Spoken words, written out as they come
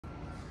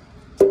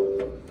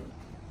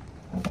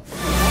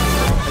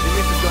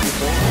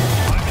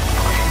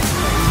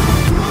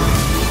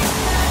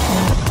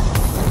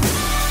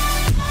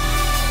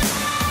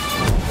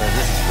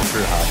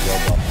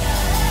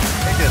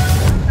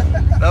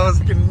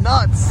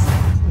nuts.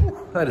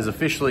 That is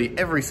officially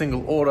every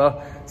single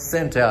order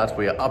sent out.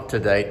 We are up to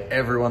date.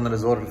 Everyone that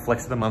has ordered a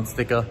Flex of the Month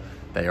sticker,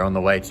 they are on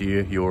the way to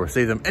you. You will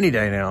receive them any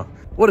day now.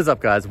 What is up,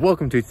 guys?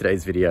 Welcome to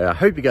today's video. I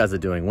hope you guys are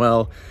doing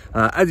well.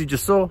 As you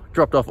just saw,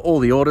 dropped off all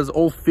the orders,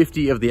 all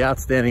 50 of the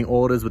outstanding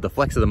orders with the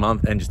Flex of the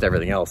Month and just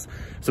everything else.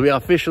 So we are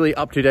officially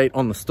up to date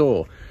on the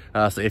store.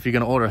 So if you're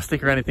going to order a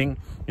sticker or anything,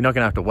 you're not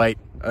going to have to wait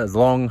as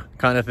long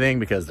kind of thing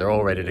because they're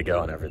all ready to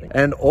go and everything.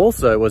 And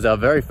also was our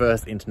very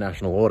first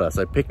international order.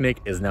 So Picnic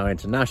is now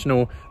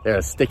international. There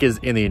are stickers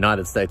in the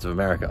United States of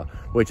America,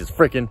 which is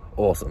freaking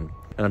awesome.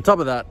 And on top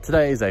of that,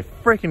 today is a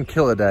freaking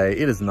killer day.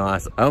 It is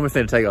nice. I almost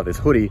need to take off this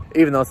hoodie,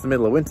 even though it's the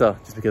middle of winter,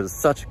 just because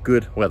it's such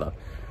good weather.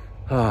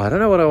 I don't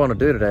know what I want to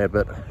do today,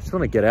 but I just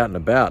want to get out and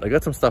about. I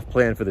got some stuff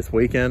planned for this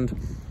weekend.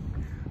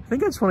 I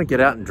think I just want to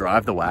get out and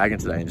drive the wagon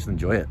today and just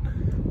enjoy it.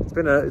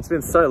 It's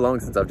been so long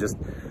since I've just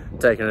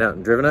taken it out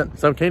and driven it.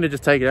 So I'm keen to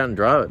just take it out and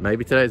drive it.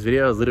 Maybe today's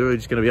video is literally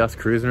just going to be us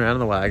cruising around in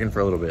the wagon for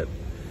a little bit.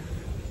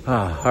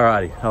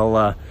 Alrighty,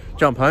 I'll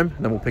jump home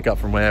and then we'll pick up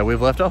from where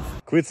we've left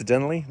off.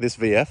 Coincidentally, this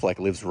VF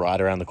lives right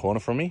around the corner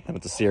from me, and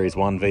it's a Series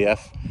 1 VF.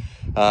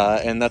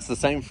 And that's the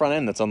same front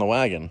end that's on the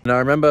wagon. And I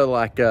remember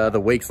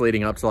the weeks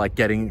leading up to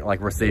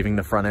receiving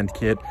the front end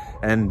kit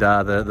and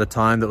the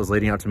time that was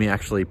leading up to me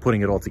actually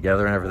putting it all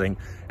together and everything.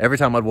 Every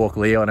time I'd walk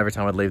Leo and every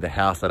time I'd leave the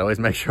house, I'd always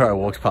make sure I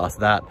walked past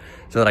that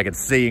so that I could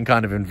see and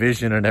kind of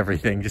envision and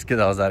everything, just because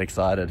I was that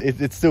excited.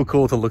 It's still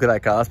cool to look at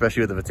that car,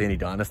 especially with the Vittini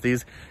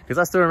Dynasties, because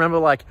I still remember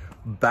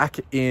back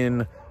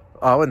in,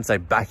 I wouldn't say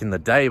back in the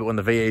day, but when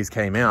the VEs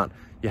came out,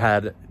 you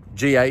had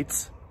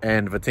G8s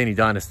and Vittini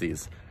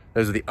Dynasties.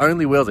 Those are the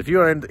only wheels. If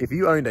you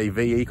owned a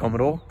VE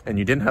Commodore and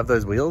you didn't have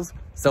those wheels,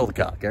 sell the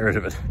car, get rid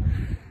of it.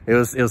 It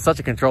was such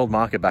a controlled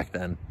market back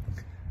then.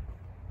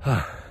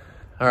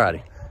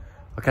 Alrighty,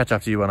 I'll catch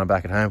up to you when I'm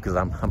back at home because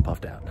I'm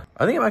puffed out.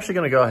 I think I'm actually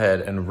going to go ahead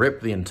and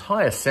rip the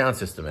entire sound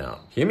system out.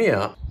 Hear me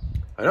out.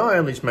 I know I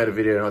only just made a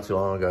video not too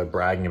long ago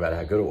bragging about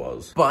how good it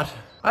was, but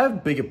I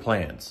have bigger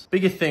plans,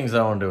 bigger things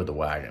I want to do with the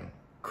wagon.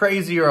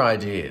 Crazier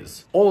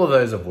ideas, all of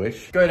those of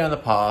which go down the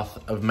path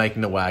of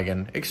making the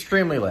wagon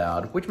extremely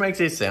loud, which makes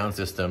its sound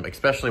system,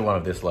 especially one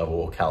of this level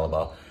or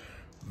caliber,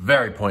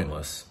 very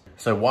pointless.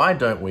 So why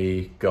don't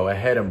we go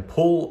ahead and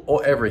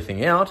pull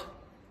everything out,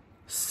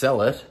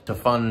 sell it to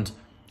fund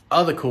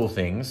other cool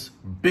things,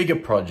 bigger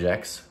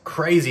projects,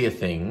 crazier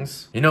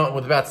things. You know what,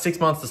 with about 6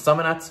 months to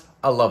Summer Nats,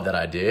 I love that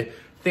idea.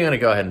 I think I'm gonna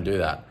go ahead and do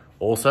that.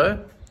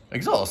 Also,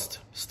 exhaust,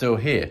 still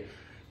here.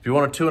 If you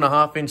want a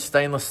 2.5-inch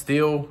stainless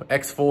steel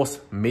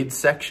X-Force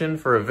midsection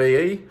for a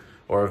VE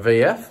or a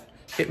VF,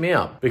 hit me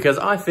up. Because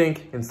I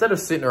think instead of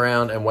sitting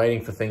around and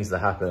waiting for things to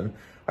happen,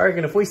 I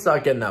reckon if we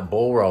start getting that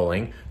ball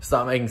rolling,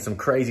 start making some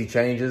crazy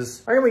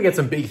changes, I reckon we get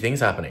some big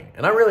things happening.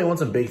 And I really want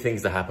some big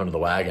things to happen to the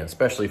wagon,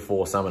 especially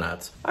for Summer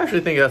Nats. I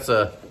actually think it's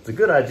a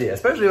good idea,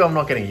 especially if I'm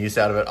not getting use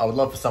out of it. I would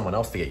love for someone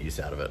else to get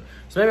use out of it.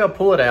 So maybe I'll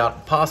pull it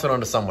out, pass it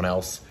on to someone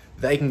else.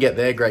 They can get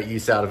their great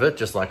use out of it,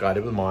 just like I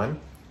did with mine.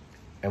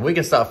 And we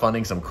can start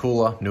funding some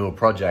cooler, newer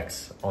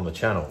projects on the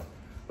channel,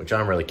 which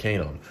I'm really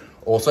keen on.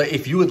 Also,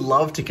 if you would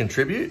love to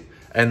contribute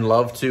and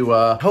love to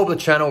help the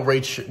channel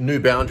reach new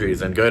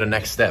boundaries and go to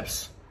next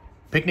steps,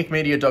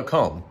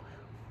 picnikmedia.com.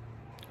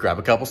 Grab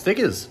a couple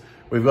stickers.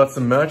 We've got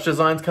some merch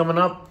designs coming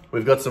up.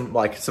 We've got some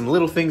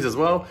little things as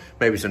well,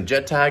 maybe some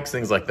jet tags,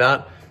 things like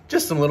that.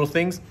 Just some little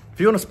things. If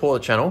you want to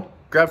support the channel,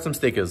 grab some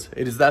stickers.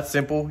 It is that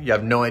simple. You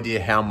have no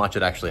idea how much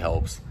it actually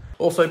helps.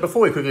 Also,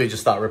 before we quickly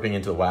just start ripping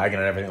into the wagon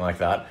and everything like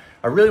that,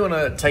 I really want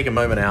to take a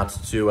moment out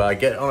to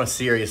get on a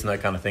serious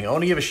note kind of thing. I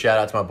want to give a shout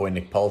out to my boy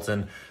Nick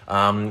Polton.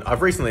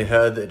 I've recently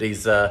heard that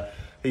he's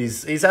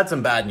had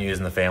some bad news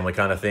in the family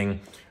kind of thing.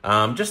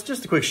 Just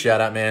a quick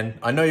shout out, man.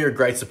 I know you're a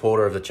great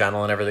supporter of the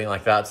channel and everything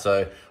like that,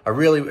 so I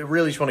really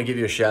just want to give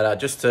you a shout out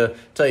just to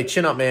tell you,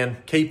 chin up, man.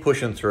 Keep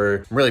pushing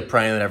through. I'm really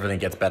praying that everything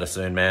gets better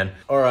soon, man.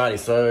 Alrighty,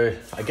 so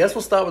I guess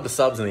we'll start with the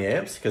subs and the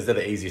amps because they're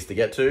the easiest to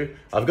get to.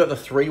 I've got the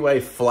 3-way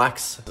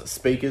flax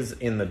speakers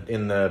in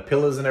the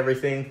pillars and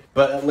everything,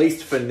 but at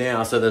least for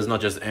now, so there's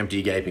not just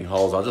empty gaping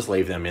holes, I'll just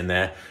leave them in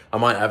there. I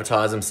might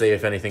advertise them, see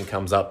if anything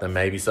comes up, then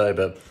maybe so,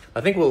 but I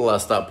think we'll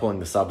start pulling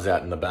the subs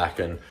out in the back.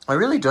 And I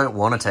really don't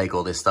want to take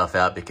all this stuff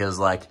out because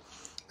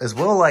as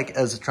well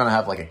as trying to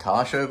have a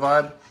car show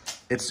vibe,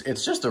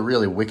 it's just a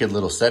really wicked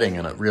little setting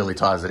and it really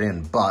ties it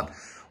in. But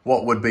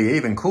what would be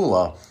even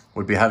cooler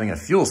would be having a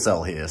fuel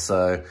cell here.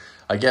 So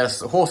I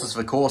guess horses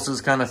for courses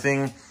kind of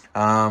thing.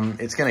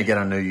 It's going to get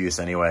a new use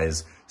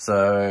anyways.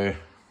 So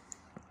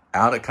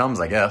out it comes,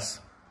 I guess.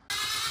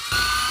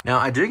 Now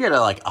I do get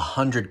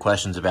 100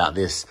 questions about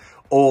this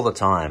all the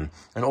time.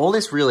 And all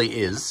this really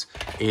is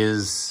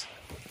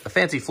a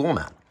fancy floor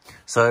mat.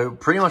 So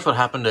pretty much what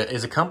happened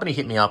is a company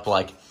hit me up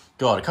a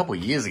couple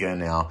of years ago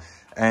now.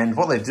 And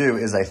what they do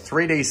is they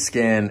 3D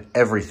scan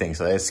everything.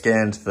 So they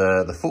scanned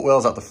the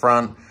footwells up the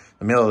front,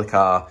 the middle of the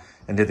car,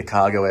 and did the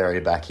cargo area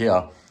back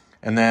here.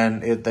 And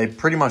then they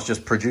pretty much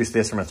just produced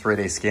this from a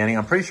 3D scanning.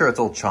 I'm pretty sure it's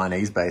all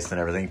Chinese based and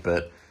everything,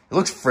 but it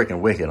looks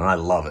freaking wicked and I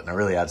love it. And it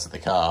really adds to the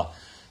car.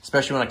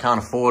 especially when I can't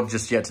afford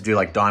just yet to do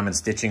like diamond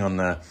stitching on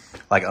the,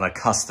 like on a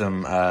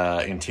custom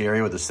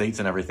interior with the seats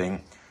and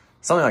everything.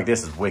 Something like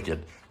this is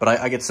wicked. But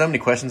I get so many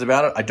questions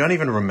about it. I don't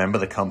even remember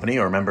the company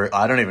or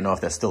I don't even know if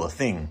they're still a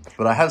thing.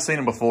 But I have seen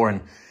them before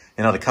in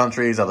other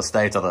countries, other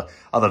states, other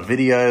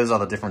videos,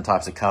 other different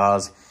types of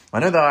cars. I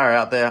know they are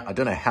out there. I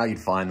don't know how you'd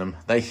find them.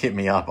 They hit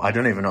me up. I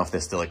don't even know if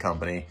they're still a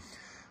company.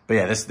 But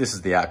yeah, this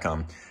is the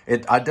outcome.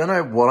 I don't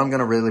know what I'm going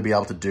to really be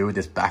able to do with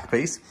this back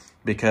piece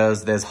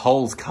because there's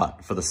holes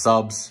cut for the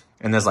subs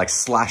and there's like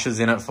slashes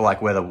in it for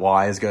like where the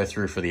wires go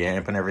through for the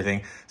amp and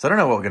everything. So I don't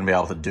know what we're going to be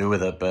able to do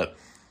with it, but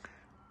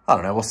I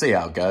don't know. We'll see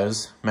how it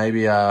goes.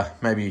 Maybe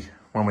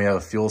when we have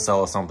a fuel cell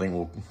or something,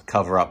 we'll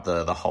cover up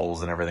the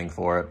holes and everything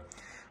for it.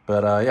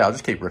 But yeah, I'll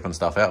just keep ripping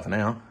stuff out for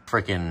now.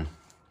 Freaking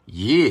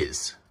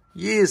years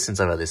since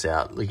I've had this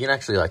out. Like, you can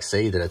actually like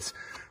see that it's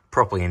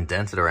properly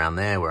indented around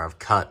there where I've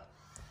cut.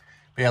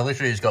 But yeah, I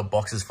literally just got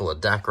boxes full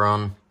of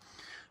Dacron.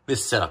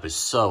 This setup is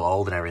so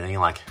old and everything.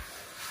 Like,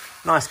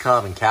 nice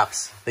carbon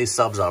caps. These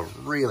subs are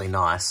really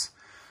nice.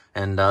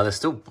 And they're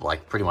still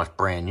like pretty much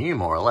brand new,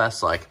 more or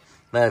less. Like,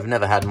 they've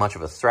never had much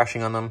of a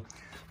thrashing on them.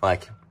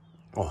 Like,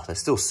 oh, they're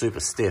still super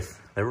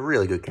stiff. They're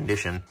really good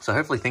condition. So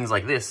hopefully things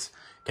like this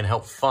can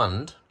help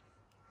fund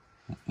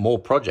more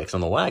projects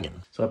on the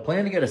wagon. So I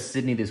plan to go to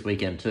Sydney this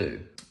weekend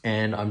too.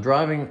 And I'm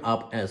driving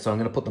up, so I'm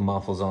going to put the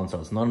mufflers on so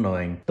it's not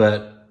annoying.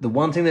 But the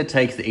one thing that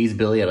takes the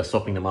easeability out of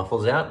swapping the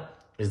mufflers out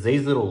is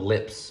these little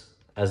lips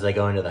as they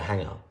go into the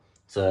hanger.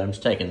 So I'm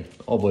just taking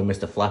old boy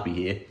Mr. Flappy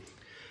here,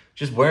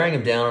 just wearing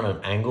them down on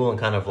an angle and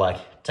kind of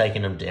like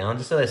taking them down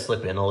just so they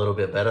slip in a little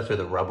bit better through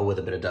the rubber with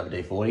a bit of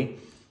WD-40.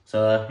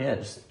 So yeah,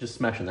 just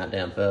smashing that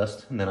down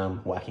first, and then I'm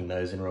whacking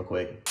those in real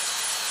quick.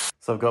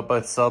 So I've got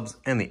both subs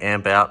and the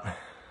amp out,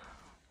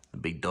 the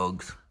big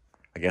dogs,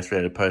 I guess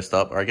ready to post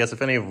up. Or I guess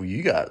if any of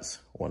you guys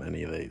want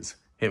any of these,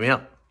 hit me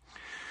up.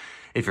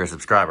 If you're a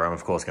subscriber, I'm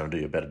of course going to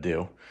do you a better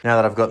deal. Now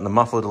that I've gotten the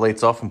muffler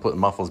deletes off and put the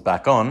mufflers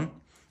back on, I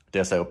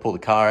dare say we'll pull the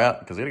car out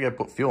because we got to go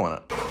put fuel in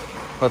it.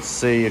 Let's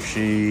see if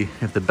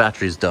the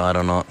battery's died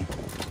or not.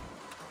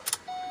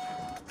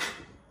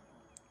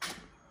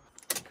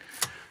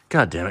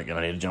 God damn it,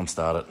 gonna need to jump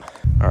start it.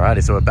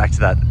 Alrighty, so we're back to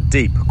that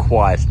deep,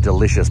 quiet,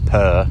 delicious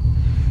purr.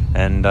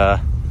 And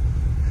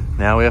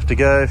now we have to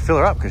go fill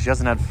her up because she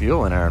hasn't had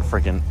fuel in her in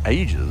freaking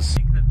ages.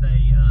 I think that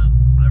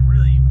I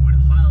really would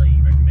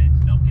highly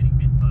recommend not getting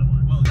bit by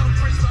one. Well,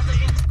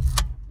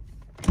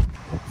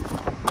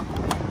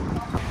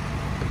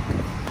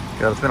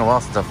 God, it's been a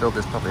while since I filled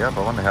this puppy up.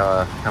 I wonder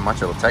how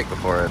much it'll take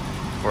before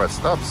it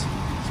stops.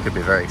 This could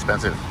be very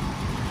expensive,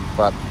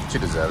 but she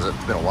deserves it.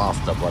 It's been a while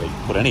since I bloody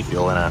put any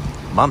fuel in her.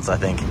 Months, I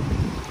think.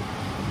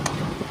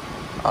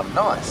 Oh,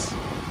 nice.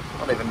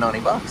 Not even 90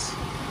 bucks.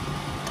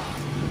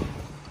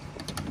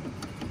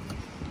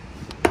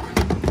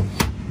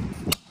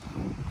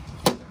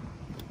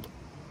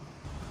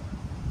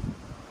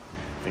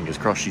 Fingers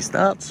crossed she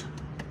starts.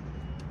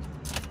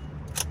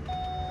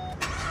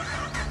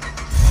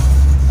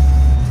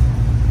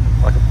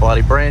 Like a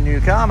bloody brand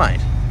new car,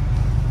 mate.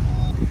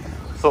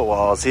 Thought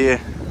while I was here,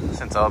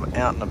 since I'm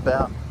out and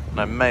about, and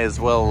I may as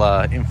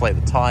well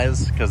inflate the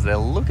tires because they're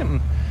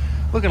looking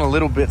a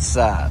little bit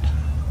sad.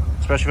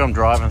 Especially if I'm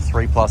driving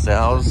 3+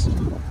 hours.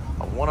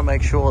 I want to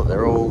make sure that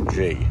they're all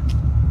G.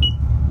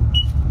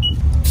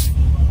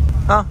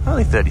 Oh,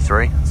 only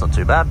 33. It's not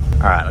too bad.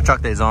 All right, I'll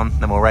chuck these on,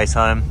 then we'll race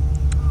home.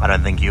 I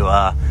don't think you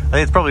I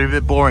think it's probably a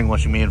bit boring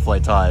watching me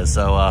inflate tires.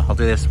 So I'll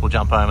do this, we'll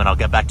jump home and I'll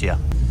get back to you.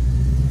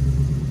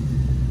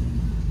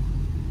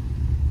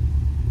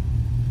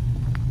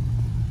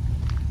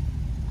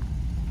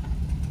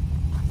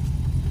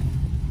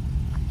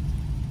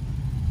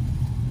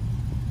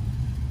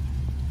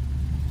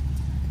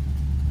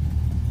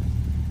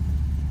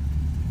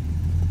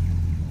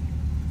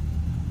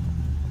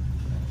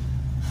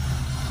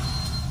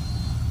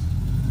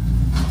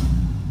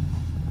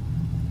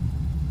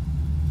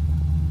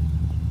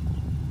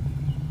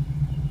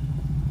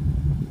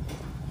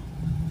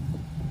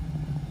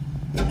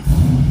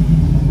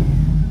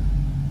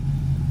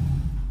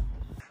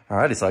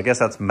 Alrighty, so I guess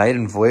that's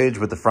maiden voyage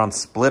with the front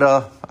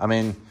splitter. I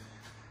mean,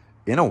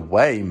 in a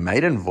way,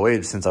 maiden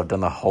voyage since I've done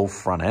the whole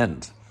front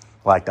end.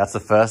 Like, that's the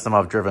first time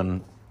I've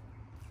driven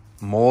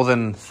more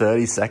than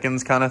 30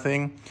 seconds kind of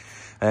thing.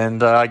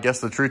 And I guess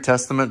the true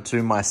testament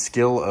to my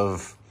skill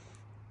of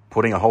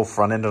putting a whole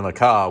front end on a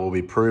car will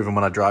be proven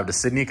when I drive to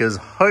Sydney, because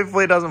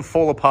hopefully it doesn't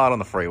fall apart on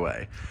the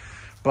freeway.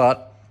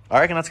 But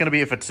I reckon that's going to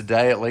be it for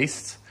today at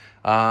least.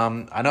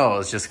 I know it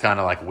was just kind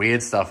of like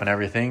weird stuff and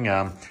everything.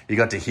 You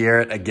got to hear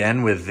it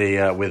again with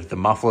the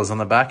mufflers on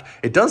the back.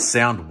 It does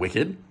sound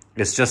wicked.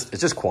 It's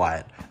just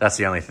quiet. That's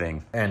the only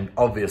thing. And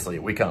obviously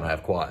we can't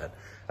have quiet.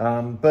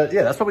 But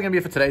yeah, that's probably gonna be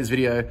it for today's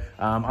video.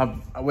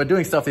 We're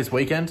doing stuff this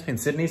weekend in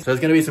Sydney, so there's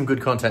gonna be some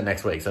good content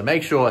next week. So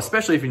make sure,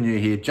 especially if you're new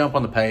here, jump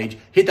on the page,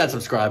 hit that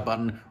subscribe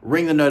button,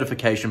 ring the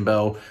notification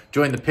bell,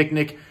 join the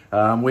picnic.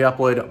 We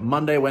upload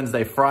Monday,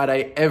 Wednesday,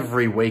 Friday,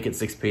 every week at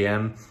 6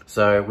 p.m.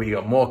 So we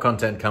got more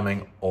content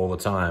coming all the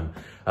time.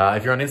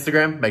 If you're on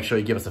Instagram, make sure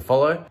you give us a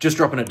follow. Just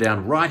dropping it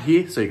down right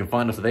here so you can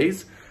find us with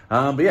these.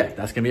 But yeah,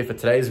 that's gonna be it for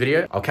today's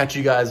video. I'll catch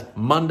you guys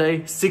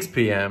Monday, 6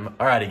 p.m.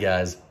 Alrighty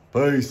guys,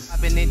 peace.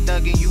 I've been in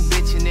thugging, you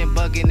bitching and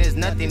bugging, there's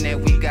nothing that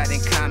we got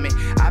in common.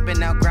 I've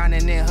been out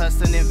grinding and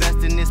hustling,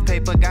 investing this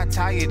paper, got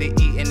tired of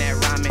eating that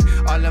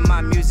ramen. All of my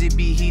music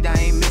be heat, I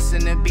ain't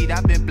missing a beat,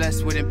 I've been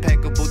blessed with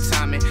impeccable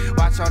timing.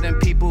 Watch all them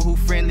people who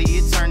friendly,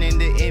 it turn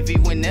into envy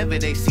whenever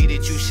they see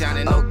that you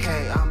shining.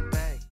 Okay, I'm